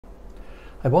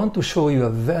I want to show you a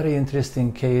very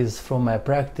interesting case from my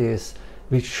practice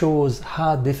which shows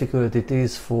how difficult it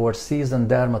is for seasoned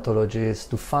dermatologists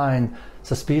to find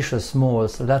suspicious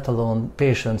moles, let alone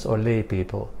patients or lay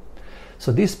people.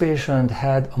 So this patient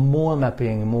had a mole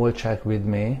mapping mole check with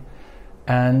me,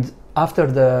 and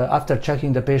after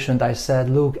checking the patient, I said,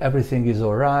 look, everything is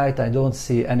all right, I don't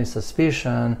see any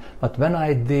suspicion. But when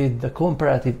I did the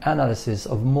comparative analysis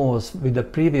of moles with the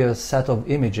previous set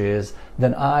of images,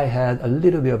 then I had a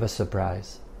little bit of a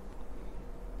surprise.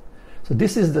 So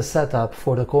this is the setup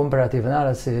for the comparative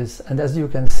analysis, and as you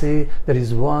can see, there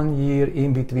is 1 year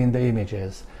in between the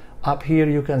images. Up here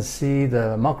you can see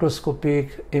the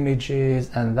macroscopic images,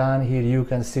 and down here you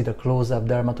can see the close-up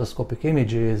dermatoscopic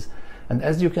images. And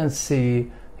as you can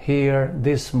see here,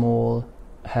 this mole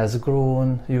has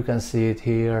grown, you can see it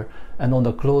here, and on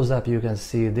the close-up you can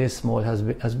see this mole has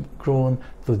grown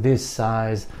to this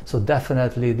size. So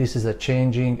definitely this is a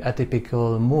changing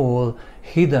atypical mole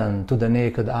hidden to the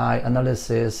naked eye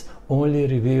analysis, only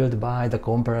revealed by the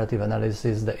comparative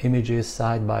analysis, the images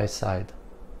side by side.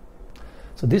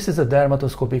 So this is a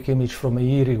dermatoscopic image from a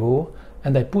year ago,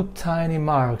 and I put tiny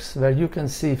marks where you can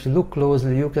see, if you look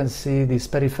closely, you can see these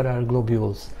peripheral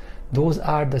globules. Those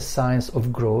are the signs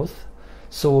of growth.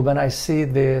 So when I see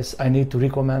this, I need to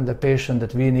recommend the patient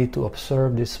that we need to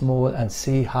observe this mole and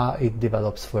see how it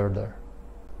develops further.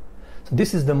 So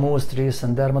this is the most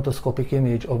recent dermatoscopic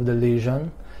image of the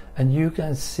lesion, and you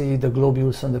can see the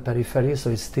globules on the periphery, so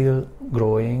it's still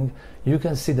growing. You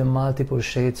can see the multiple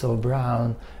shades of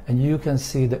brown, and you can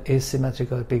see the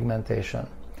asymmetrical pigmentation.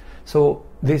 So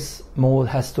this mole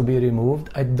has to be removed.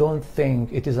 I don't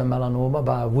think it is a melanoma,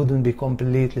 but I wouldn't be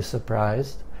completely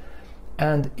surprised.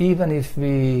 And even if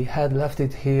we had left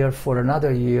it here for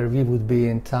another year, we would be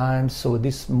in time. So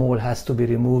this mole has to be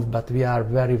removed, but we are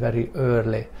very, very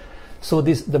early. So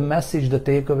the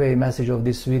takeaway message of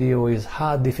this video is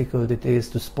how difficult it is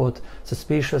to spot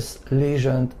suspicious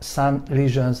lesions,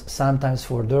 sometimes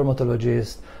for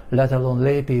dermatologists, let alone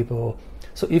lay people.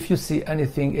 So if you see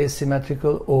anything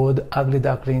asymmetrical, odd, ugly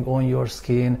duckling on your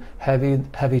skin, have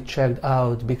it checked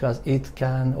out, because it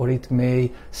can or it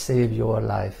may save your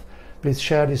life. Please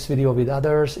share this video with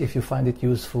others if you find it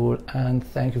useful, and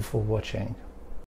thank you for watching.